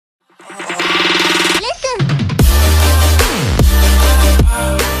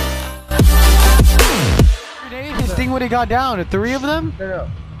somebody got down. 3 of them? No.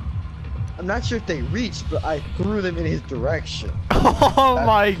 I'm not sure if they reached, but I threw them in his direction. Oh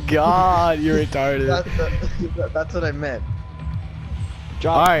my god, you're retarded. That's what I meant.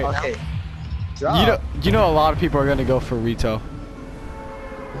 Drop. All right. Okay. Drop. You know a lot of people are gonna go for Rito.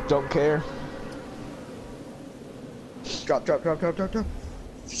 Don't care. Drop.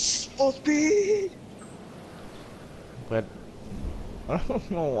 Full speed. But I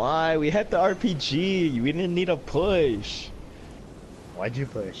don't know why. We had the RPG. We didn't need a push. Why'd you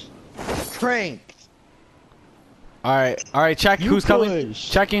push? Cranked. All right. Check who's coming.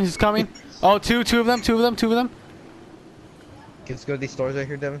 Checking who's coming. Oh, two of them. Let's go to these stores right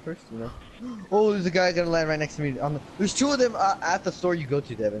here, Devin, first. You know. Oh, there's a guy gonna land right next to me. There's 2 of them at the store you go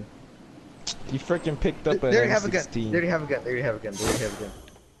to, Devin. You freaking picked up an M16. They already have a gun.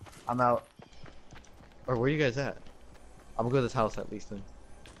 I'm out. Or where are you guys at? I'm gonna go to this house at least then.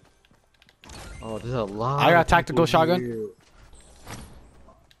 Oh, there's a lot. I got a tactical shotgun. Here.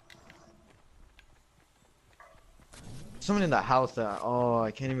 Someone in the house that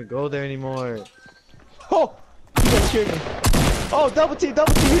I can't even go there anymore. Oh! You guys scared me. Oh, double team,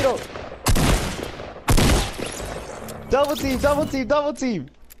 Hero! Double team!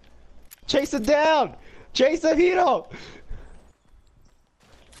 Chase it down! Chase him, Hero!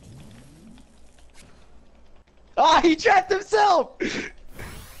 Ah, he trapped himself!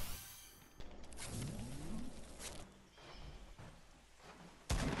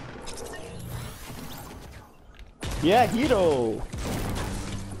 Yeah, Hero!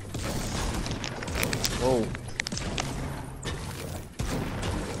 Oh.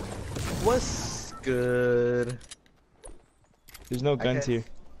 What's good? There's no guns here.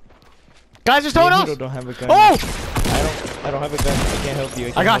 Guys, there's someone else! Hero don't have a gun. Oh! I don't have a gun. I can't help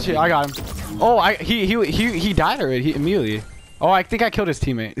you. I got you. I got him. Oh, he died already. Immediately. Oh, I think I killed his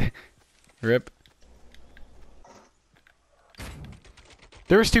teammate. Rip.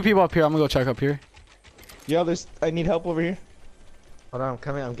 There was 2 people up here. I'm gonna go check up here. Yo, I need help over here. Hold on, I'm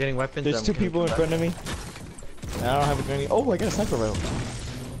coming. I'm getting weapons. There's 2 people in front of me. And I don't have a gun. Oh, I got a sniper rifle.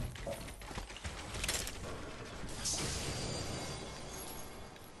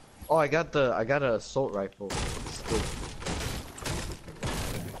 Oh, I got an assault rifle.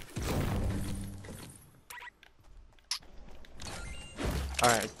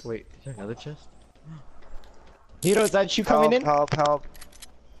 Alright, wait, is there another chest? Hero, is that you coming in? Help.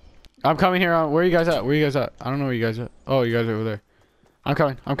 I'm coming here. Where are you guys at? I don't know where you guys are. Oh, you guys are over there. I'm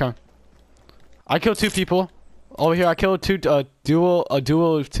coming. I killed 2 people. Over here, I killed 2, a duo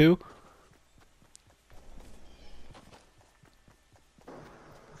of 2.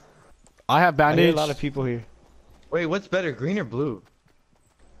 I have bandage. I hear a lot of people here. Wait, what's better, green or blue?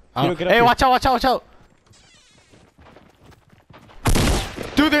 Hey, watch out!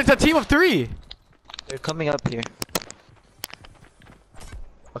 Dude, there's a team of 3. They're coming up here.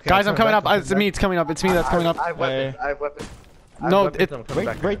 Okay, guys, I'm coming up. It's me that's coming up. I have weapons. No, break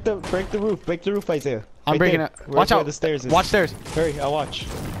the roof. Break the roof, Isaiah. I'm breaking it. Watch out. The stairs is. Watch stairs. Hurry, I'll watch.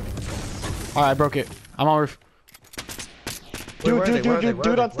 Alright, I broke it. I'm on roof. Dude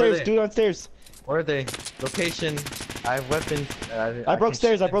downstairs. Where are they? Location. I have weapons. I broke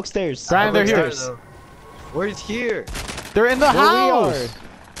stairs. Brandon, they're here. Where's here? They're in the house.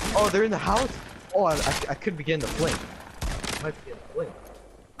 Oh, they're in the house? Oh, I could be getting the flank. Might be getting the flank.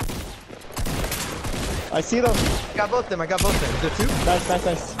 I see them. I got both of them. Is there 2? Nice.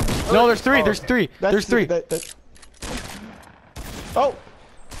 No, there's 3. There's 3. There's 3. Oh,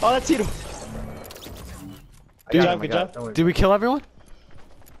 that's Hero. Good job. Did we kill everyone?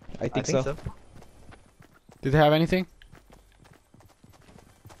 I think so. Did they have anything?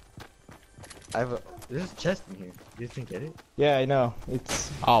 There's a chest in here. You just didn't get it? Yeah, I know. It's.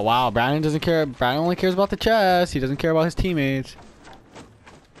 Oh wow, Brandon doesn't care. Brandon only cares about the chest. He doesn't care about his teammates.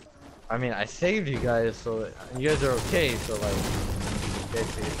 I mean, I saved you guys, so you guys are okay. So like,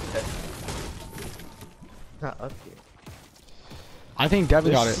 not up here. I think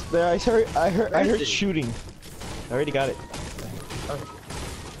Devin got it. There, I heard shooting. I already got it.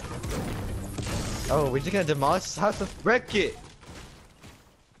 Oh, we're just gonna demolish this house and wreck it.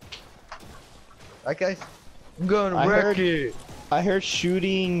 Right, guys? I'm going to wreck it. I heard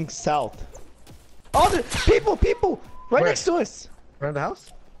shooting south. Oh, there's people! Right next to us. Around the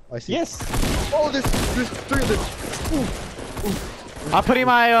house? Oh, I see. Yes. Oh, there's 3 of them. I'm putting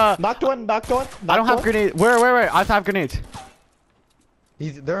my Knocked one. I don't have grenades. Where? I have grenades.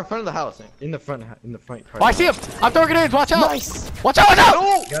 They're in front of the house. In the front. Oh, I see him. I'm throwing grenades. Watch out. Nice. Watch out.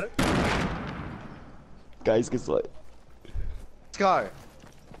 Oh! Got it. Guys, get slut. Scar.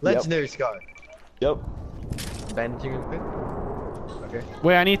 Legendary Scar. Yep. Bandaging real quick. Okay.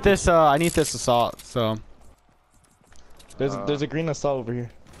 Wait, I need this assault. So. There's a green assault over here.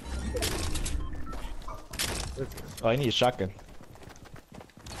 Oh, I need a shotgun.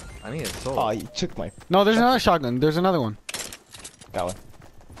 I need a soul. Oh, you took my. No, there's another shotgun. There's another one. Got one.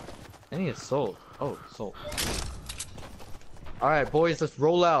 I need a soul. Oh, soul. All right, boys, let's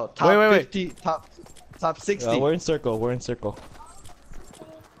roll out. Top Wait. 50, top 60. We're in circle. We're in circle.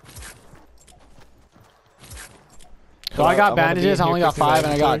 So I got I'm gonna be bandages. in I only here got fixing my 5,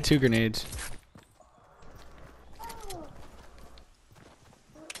 and I got inventory. 2 grenades.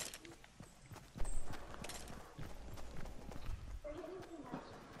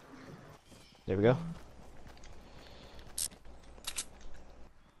 There we go.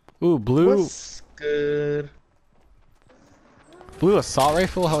 Ooh, blue. What's good? Blue assault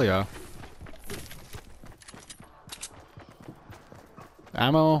rifle. Hell yeah.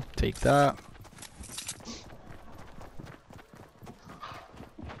 Ammo. Take that.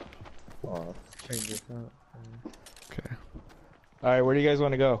 Oh, change this out. Okay. All right, where do you guys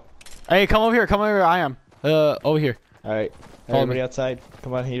want to go? Hey, come over here. Come over here. I am. Over here. All right, Follow everybody me. outside.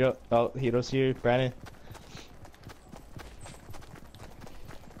 Come on, Hiro. Oh, Hiro's here. Brandon.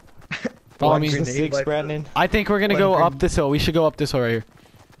 Follow One me. grenade 6, wipe- Brandon. I think we're gonna One go gren- up this hill. We should go up this hill right here.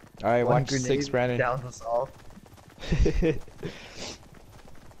 All right, One watch 6, grenade Brandon. Downs us all.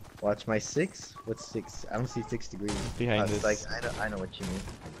 Watch my 6. What's 6? I don't see 6 degrees. Behind It's us. like I know what you mean.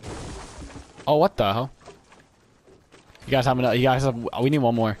 Oh, what the hell? You guys have enough. You guys have. We need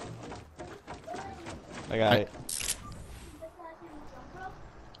one more. I got it.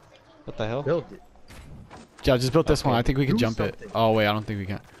 What the hell? Build it. Yeah, just built this one. Okay, I think we can do jump it. something. Oh wait, I don't think we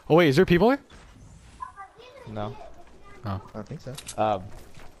can. Oh wait, is there people here? No. I don't think so.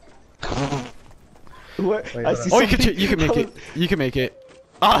 Where? Wait, I hold see on. Oh, you can make it. You can make it.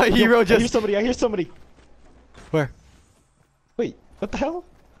 Ah, hero I hear just. somebody. I hear somebody. Where? Wait, what the hell?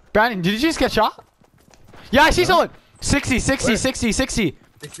 Brandon, did you just get shot? Yeah, I see someone. 60, 60, Where? 60, 60.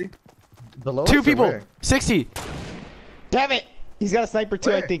 60? Below 2 us or people. where? 60. Damn it! He's got a sniper too,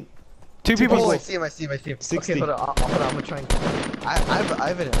 I Where? think. 2 people. Oh, I see him. 60. Okay, hold on. Hold on. I'm gonna try and. I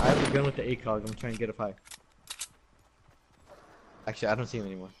have a gun with the ACOG. I'm trying to get a 5. Actually, I don't see him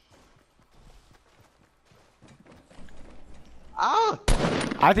anymore. Ah!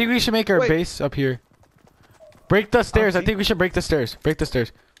 I think we should make our Wait. base up here. Break the stairs. I see. think we should break the stairs. Break the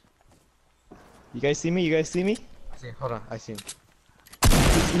stairs. You guys see me? You guys see me? Hold on. I see him.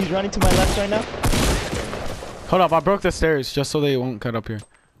 He's running to my left right now. Hold up, I broke the stairs just so they won't cut up here.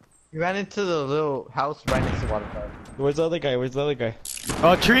 He ran into the little house right next to the water tower. Where's the other guy? Where's the other guy?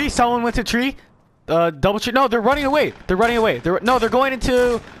 Tree. Someone went to tree. Double tree. No, they're running away. They're running away. They're going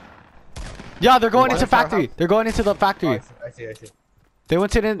into. Yeah, they're going into water tower factory. house? They're going into the Oh, factory. I see. They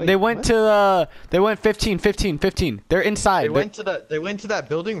went to. Wait, They went what? to. They went 15, 15, 15. They're inside. They went to that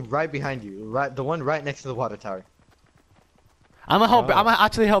building right behind you. Right, the one right next to the water tower. I'm gonna help. Oh. I'm gonna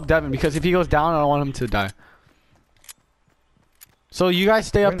actually help Devin because if he goes down, I don't want him to die. So you guys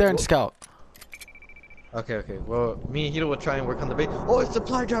stay up When- there and wh- scout. Okay. Well, me and Hito will try and work on the base. Oh, it's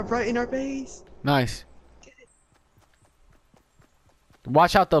supply drop right in our base. Nice.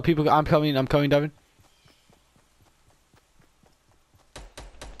 Watch out though, people. I'm coming, Devin.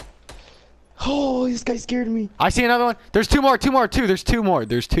 Oh, this guy scared me. I see another one. There's 2 more. There's 2 more.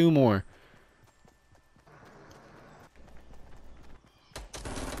 There's 2 more.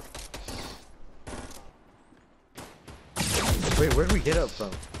 Wait, where did we get up from?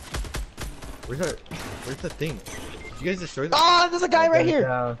 Where's the thing? Did you guys destroy that? Ah, there's a guy right here.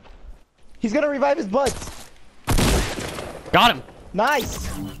 Down. He's gonna revive his butts. Got him. Nice.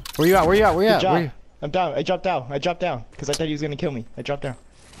 Where you at? Where you at? Where you Good at? job. Where you? I'm down. I dropped down because I thought he was gonna kill me. I dropped down.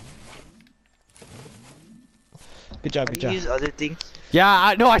 Good job. Can Good you job. use other things?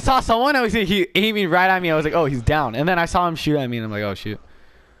 Yeah, no, I saw someone. He aiming right at me. I was like, oh, he's down. And then I saw him shoot at me, and I'm like, oh shoot.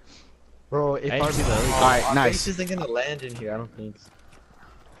 Bro, if I our, didn't see the other guy. Alright, our nice. base isn't gonna land in here, I don't think.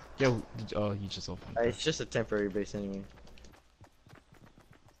 Yo. Oh, he just opened. It's just a temporary base anyway.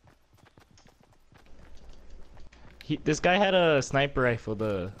 This guy had a sniper rifle,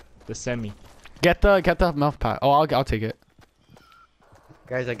 the semi. Get the mouth pad. Oh, I'll take it.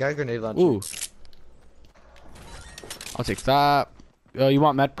 Guys, I got a grenade launcher. Ooh. I'll take that. You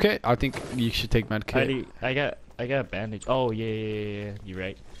want med kit? I think you should take med kit. I got a bandage. Oh yeah. You're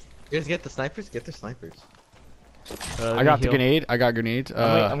right. You guys get the snipers? Get the snipers. I got the grenade. I got grenades.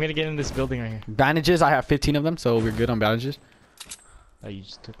 I'm gonna get in this building right here. Bandages. I have 15 of them, so we're good on bandages. Oh, you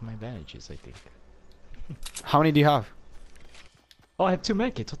just took my bandages, I think. How many do you have? Oh, I have 2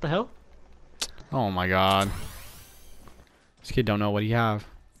 medkits. What the hell? Oh my god. This kid don't know what he have.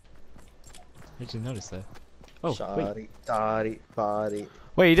 I just noticed that. Oh, wait. Shoddy, dotty, body.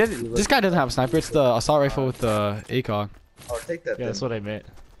 Wait, he doesn't. This guy doesn't have a sniper. It's the assault rifle with the ACOG. Oh, take that. Yeah, that's what I meant.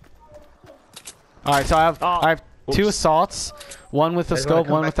 All right, so I have two Oops. assaults, one with a Guys wanna scope,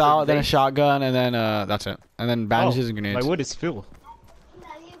 come one back to without, the then a base? shotgun, and then that's it. And then bandages and grenades. My wood is full.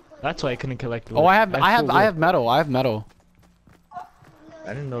 That's why I couldn't collect the wood. Oh, I full have wood. metal. I have metal.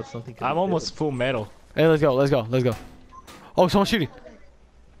 I didn't know something could I'm be almost full metal. Hey, let's go. Let's go. Let's go. Oh, someone's shooting.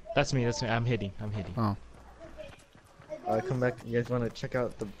 That's me. That's me. I'm hitting. I'm hitting. Oh. Come back. You guys want to check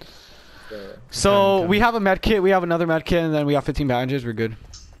out the So coming. we have a med kit. We have another med kit, and then we have 15 bandages. We're good.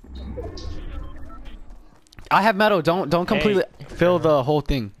 I have metal. Don't completely fill the whole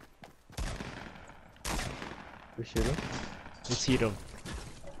thing. We're shooting? Let's heat him.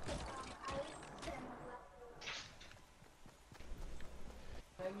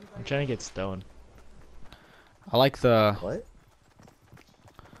 I'm trying to get stone. I like the. What?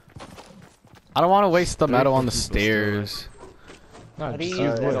 I don't want to waste the Three metal on for the people still. stairs. No, How do just you use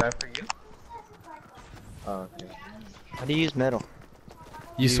use Is wood. that for you? Oh, okay. How do you use metal?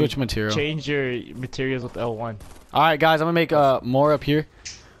 You switch material. Change your materials with L1. All right, guys. I'm gonna make more up here.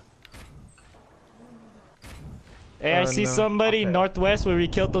 Hey, I see no. somebody Okay. northwest where we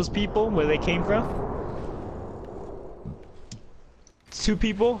killed those people, where they came from. 2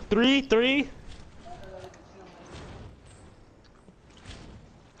 people. 3.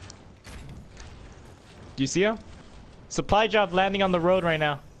 Do you see him? Supply drop landing on the road right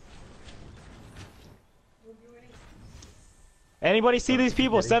now. Anybody see these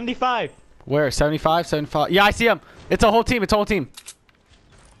people? 75. Where? 75, 75. Yeah, I see them. It's a whole team. It's a whole team.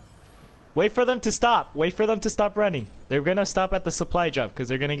 Wait for them to stop. Wait for them to stop running. They're gonna stop at the supply drop because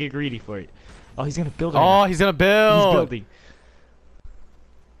they're gonna get greedy for it. Oh, he's gonna build. Right Oh, now. he's gonna He's build. building.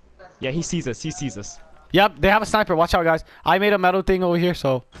 Yeah, he sees us. He sees us. Yep, they have a sniper. Watch out, guys. I made a metal thing over here,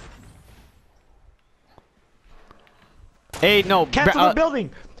 so. Hey, no. Cancel the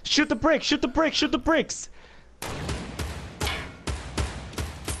building. Shoot the brick. Shoot the brick. Shoot the bricks.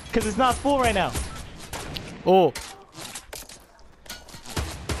 Cause it's not full right now. Oh.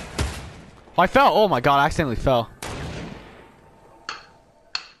 I fell. Oh my god, I accidentally fell.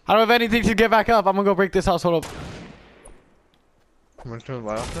 I don't have anything to get back up. I'm gonna go break this house. Hold up. I'm gonna turn the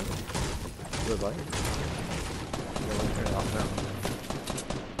light off then. The light? Yeah, I'm gonna turn it off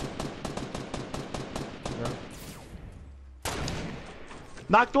now. No.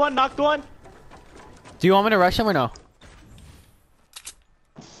 Knocked one. Knocked one. Do you want me to rush him or no?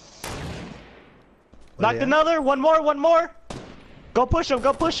 Knocked yeah. another. One more. One more. Go push him.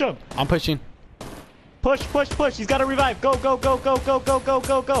 Go push him. I'm pushing. Push. Push. Push. He's got to revive. Go. Go. Go. Go. Go. Go. Go.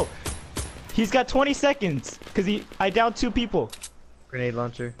 Go. Go. He's got 20 seconds. Cause I downed 2 people. Grenade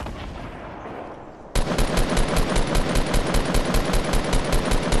launcher.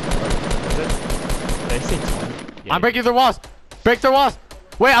 Did I say 20? Yeah. I'm breaking their walls. Break their walls.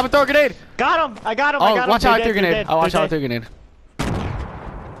 Wait, I'm gonna throw a grenade. Got him. I got him. I Oh, got him. watch They're out dead, with your they're grenade. dead, Oh, watch they're out with dead. your grenade.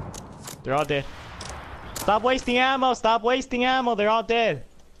 They're all dead. Stop wasting ammo. Stop wasting ammo. They're all dead.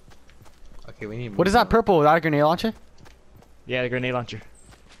 Okay, we need. What is that purple? Is that a grenade launcher? Yeah, the grenade launcher.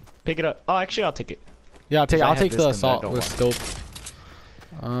 Pick it up. Oh, actually, I'll take it. Yeah, I I'll have take this the gun, but I assault don't with want scope.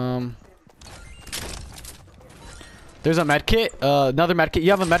 There's a med kit. Another med kit.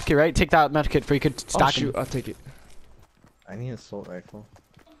 You have a med kit, right? Take that med kit for you could Oh, stack shoot. them. I'll take it. I need an assault rifle.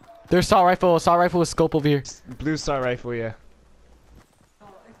 There's assault rifle. Assault rifle with scope over here. Blue star rifle, yeah.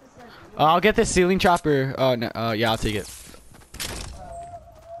 I'll get this ceiling chopper. No, yeah, I'll take it.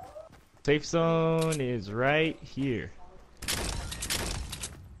 Safe zone is right here.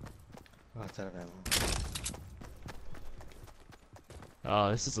 Oh, it's out of ammo.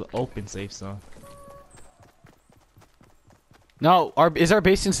 Oh, this is an open safe zone. No, is our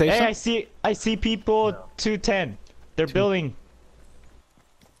base in safe Hey, zone? I see people 210. They're building.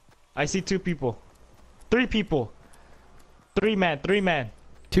 I see 2 people. 3 people. 3 man.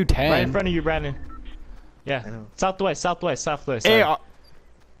 210. Right in front of you, Brandon. Yeah. I know. Southwest.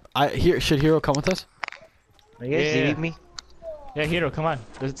 Hey, should Hero come with us? Are you guys Yeah. leaving me? Yeah, Hero, come on.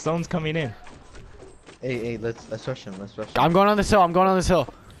 The zone's coming in. Hey, let's rush him. Let's rush him. I'm going on this hill.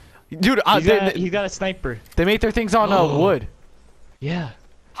 Dude, He's got a sniper. they make their things on wood. Yeah.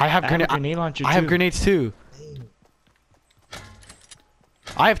 I have I have a grenade. grenade launcher I have too. grenades too.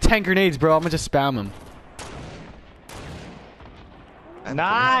 I have 10 grenades, bro. I'm gonna just spam them.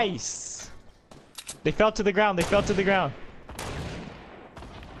 Nice. They fell to the ground.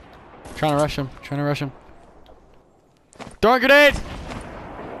 Trying to rush him. Throwing grenades!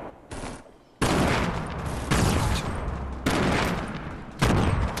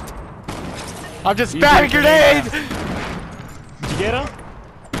 I'm just You spamming doing grenade grenades! Did you get him?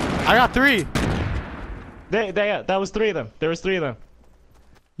 I got 3. That was 3 of them. There was 3 of them.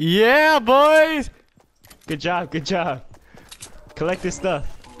 Yeah, boys! Good job. Collect this stuff.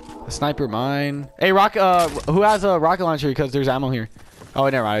 A sniper mine. Hey, who has a rocket launcher? Because there's ammo here. Oh,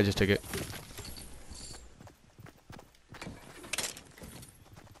 never mind. I just took it.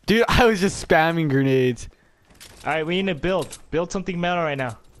 Dude, I was just spamming grenades. All right, we need to build. Build something metal right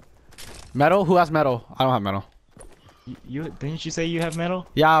now. Metal? Who has metal? I don't have metal. You didn't you say you have metal?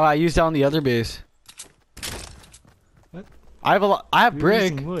 Yeah, I used it on the other base. What? I have a lot. I have You're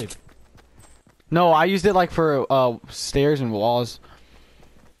brick. using wood. No, I used it like for stairs and walls.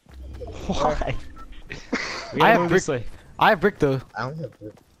 Why? I have move brick. this way. I have brick though. I don't have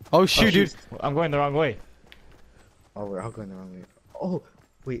brick. Oh shoot, dude. I'm going the wrong way. Oh, we're all going the wrong way. Oh,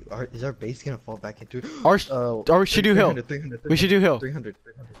 wait. Is our base gonna fall back into? Or we should do hill. 300, We should do hill. 300.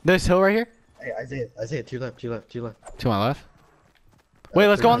 This hill right here. Hey, Isaiah, to your left, to your left, to your left. To my left. Wait,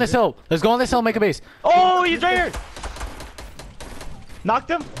 let's go on this hill. Let's go on this hill and make a base. Oh, he's right here.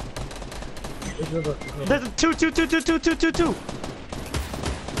 Knocked him. There's two.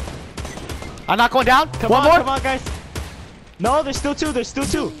 I'm not going down. Come One on, more. come on, guys. No, there's still two. There's still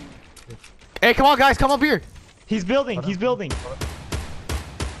two. Hey, come on, guys. Come up here. He's building. He's building.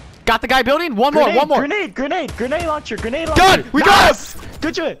 Got the guy building. One more. Grenade launcher. Done. We got him.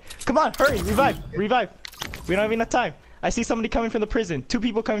 Good job. Come on, hurry. Revive. We don't have enough time. I see somebody coming from the prison. 2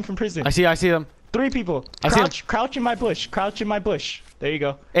 people coming from prison. I see them. 3 people. I see 'em. Crouch in my bush. Crouch in my bush. There you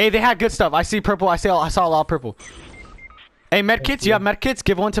go. Hey, they had good stuff. I see purple. I saw a lot of purple. Hey, medkits. You have medkits?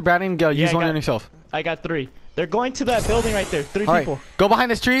 Give one to Brandon and use one on yourself. I got 3. They're going to that building right there. 3 All people. right. Go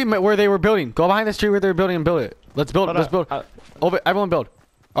behind this tree where they were building. Go behind this tree where they were building and build it. Let's build. Let's build. Everyone build.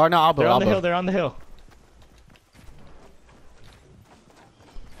 Or no, I'll build. They're on the hill. They're on the hill.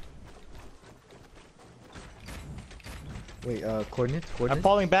 Wait, coordinates? I'm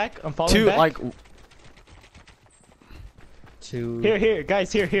falling back. Like. Here,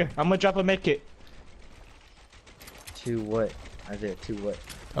 guys, here. I'm gonna drop a med kit. To what? Isaiah, to what?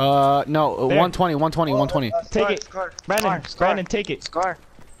 No, There. 120. Take it. Brandon, take it. Scar.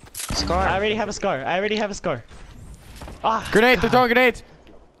 I already have a scar. Ah, Grenade, they're throwing grenades.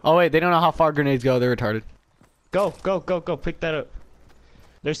 Oh wait, they don't know how far grenades go. They're retarded. Go. Pick that up.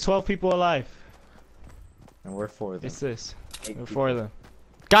 There's 12 people alive. And we're 4 of them. It's this. 8 We're people. 4 of them.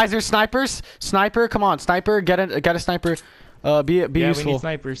 Guys, there's snipers. Sniper, come on, sniper. Get a sniper. Be Yeah, we useful. need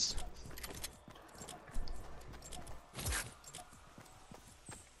snipers.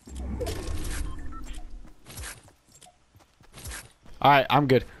 All right, I'm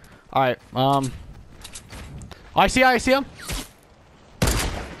good. All right, I see him.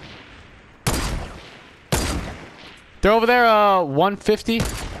 They're over there. 150.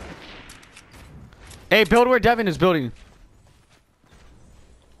 Hey, build where Devin is building.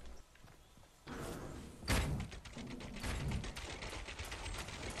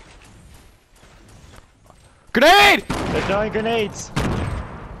 Grenade! They're throwing grenades.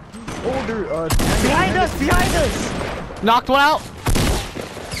 Oh, they're, Behind us! Knocked one out.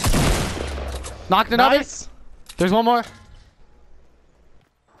 Knocked another. Nice. There's one more.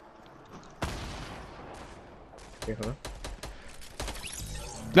 Okay, hold on.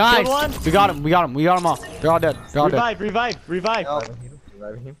 Nice. Killed one. We got him all. They're all dead. Revive. Reviving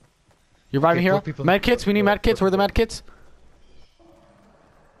him. You're reviving Okay, here. 4 people. Medkits. We need medkits. Where are the medkits?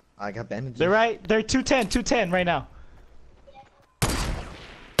 I got bandages. They're right. They're 210 right now.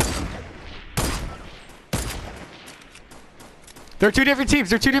 They're 2 different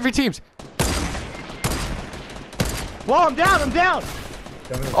teams. Whoa, I'm down.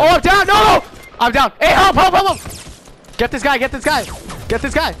 Oh, I'm down. No. I'm down. Hey, help. Get this guy.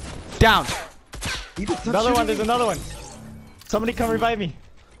 Down. Another one. There's another one. Somebody come revive me.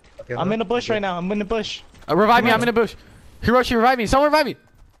 Okay, I'm in the bush right now. I'm in the bush. Revive me. I'm in a bush. Hiroshi, revive me. Someone revive me.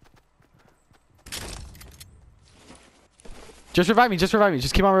 Just revive me. Just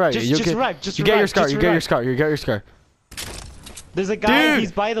keep on reviving. Just revive. You get your scar. There's a guy. Dude.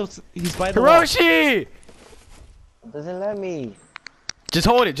 He's by the wall. Hiroshi! It doesn't let me. Just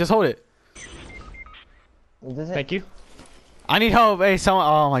hold it. It doesn't. Thank you. I need help. Hey, someone.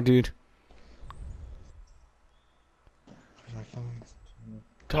 Oh, my dude.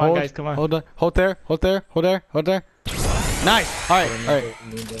 Come on, guys. Come on. Hold on. Hold there. Nice. All right.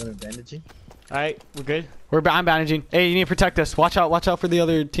 Bandaging. All right, we're good. I'm bandaging. Hey, you need to protect us. Watch out for the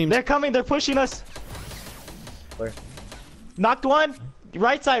other teams. They're coming. They're pushing us. Where? Knocked one.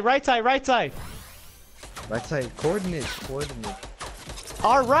 Right side. Right side. Coordinates.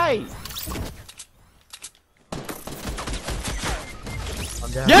 All right.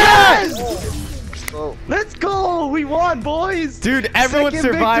 I'm down. Yes! Oh. Let's go. We won, boys. Dude, everyone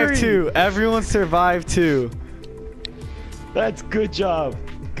Second survived too. That's good job.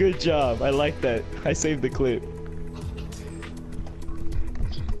 I like that. I saved the clip.